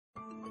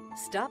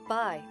Stop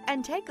by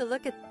and take a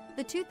look at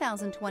the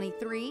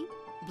 2023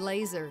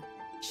 Blazer.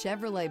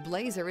 Chevrolet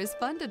Blazer is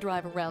fun to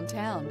drive around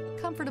town,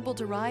 comfortable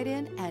to ride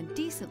in, and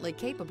decently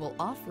capable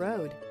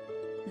off-road.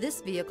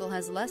 This vehicle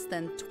has less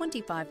than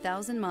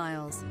 25,000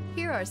 miles.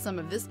 Here are some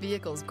of this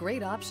vehicle's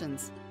great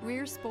options: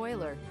 rear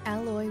spoiler,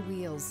 alloy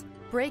wheels,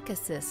 brake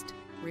assist,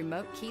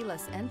 remote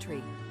keyless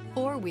entry,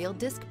 four-wheel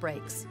disc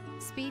brakes,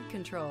 speed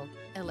control,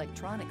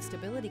 electronic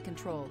stability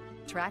control,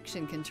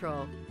 traction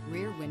control,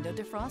 rear window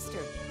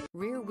defroster,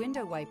 rear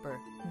window wiper.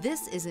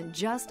 This isn't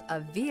just a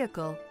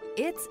vehicle,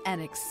 it's an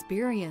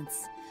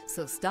experience.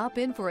 So stop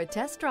in for a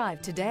test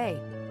drive today.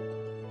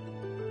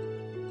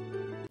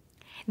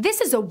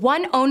 This is a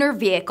one-owner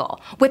vehicle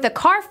with a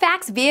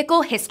Carfax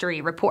Vehicle History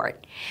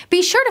Report.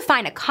 Be sure to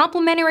find a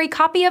complimentary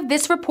copy of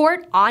this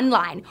report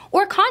online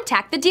or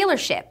contact the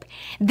dealership.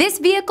 This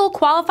vehicle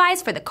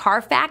qualifies for the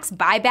Carfax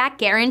Buyback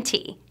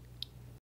Guarantee.